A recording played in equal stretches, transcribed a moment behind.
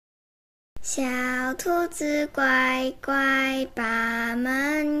小兔子乖乖，把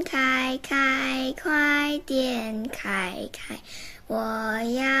门开开，快点开开，我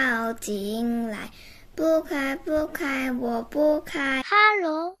要进来，不开不开，我不开。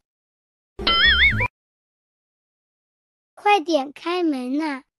Hello， 快点开门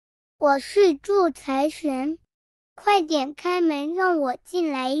啊！我是祝财神，快点开门让我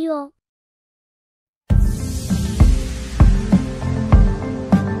进来哟。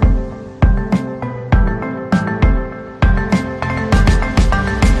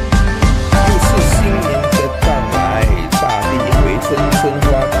春花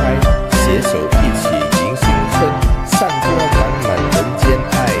开，携手一起迎新春，散播满满人间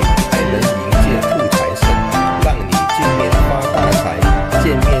爱，还能迎接兔财神，让你今年发大财。见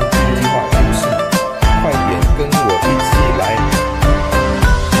面第一句话就是快点跟我一起来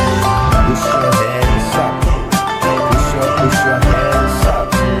Push your hands up, push your hands up,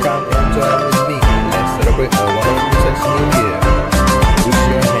 come and join with me, let's celebrate a wonderful Chinese New Year. Push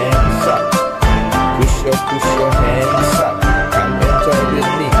your hands up, push your hands up, join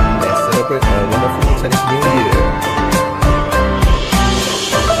with me, let's celebrate a wonderful Chinese New Year.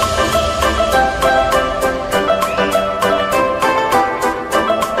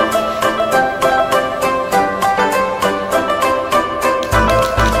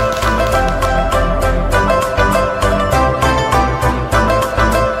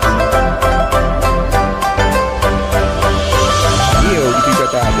 你有一对较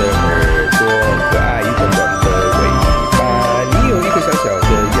大的耳朵，可爱又短短的尾巴，你有一个小小的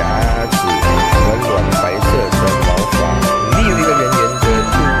牙齿，软软白色的毛发，你有一个圆圆的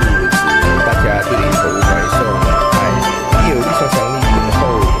肚子，大家对你投怀送爱，你有一双强力的后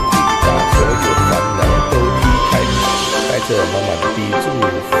腿，把所有烦恼都踢开，带着满满的祝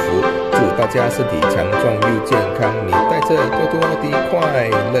福，祝大家身体强壮又健康，你带着多多的快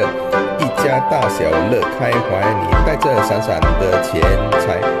乐，一家大小乐开怀，你带着闪闪的钱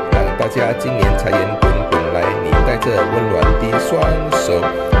财，让大家今年财源滚滚来，你带着温暖的双手，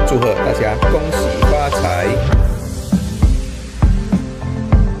祝贺大家恭喜发财。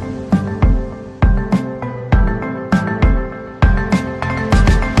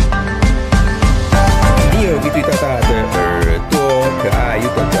你有一对大大的耳朵，可爱又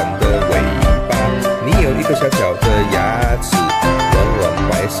短短的尾巴，你有一个小小的牙齿，软软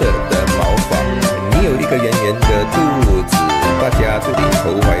白色的毛发，你有一个圆圆的肚子，大家对你投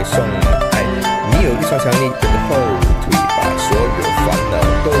怀送爱，你有一双强力的后腿，把所有烦恼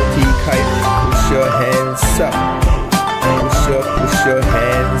都踢开。Push your hands up, push your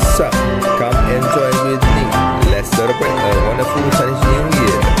hands up, come and join with me, let's celebrate a wonderful Chinese New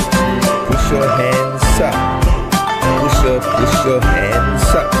Year. Push your hands up, push your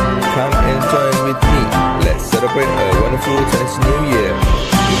hands up, come and join with me, let's celebrate a wonderful Chinese New Year.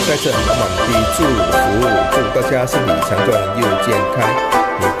 你带着满满的祝福，祝大家身体强壮又健康，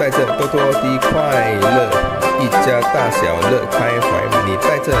你带着多多的快乐，一家大小乐开怀，你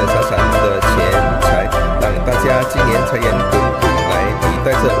带着闪闪的钱财，让大家今年财源滚滚来，你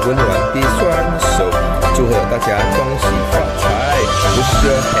带着温暖的双手，祝贺大家恭喜发财。Push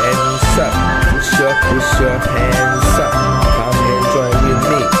your hands up, push your hands up, come and join with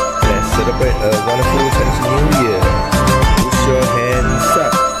me, let's celebrate a wonderful Chinese New Year. Push your hands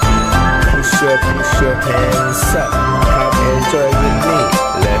up, push your hands up, come and join with me,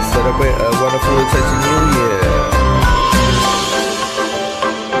 let's celebrate a wonderful Chinese New Year.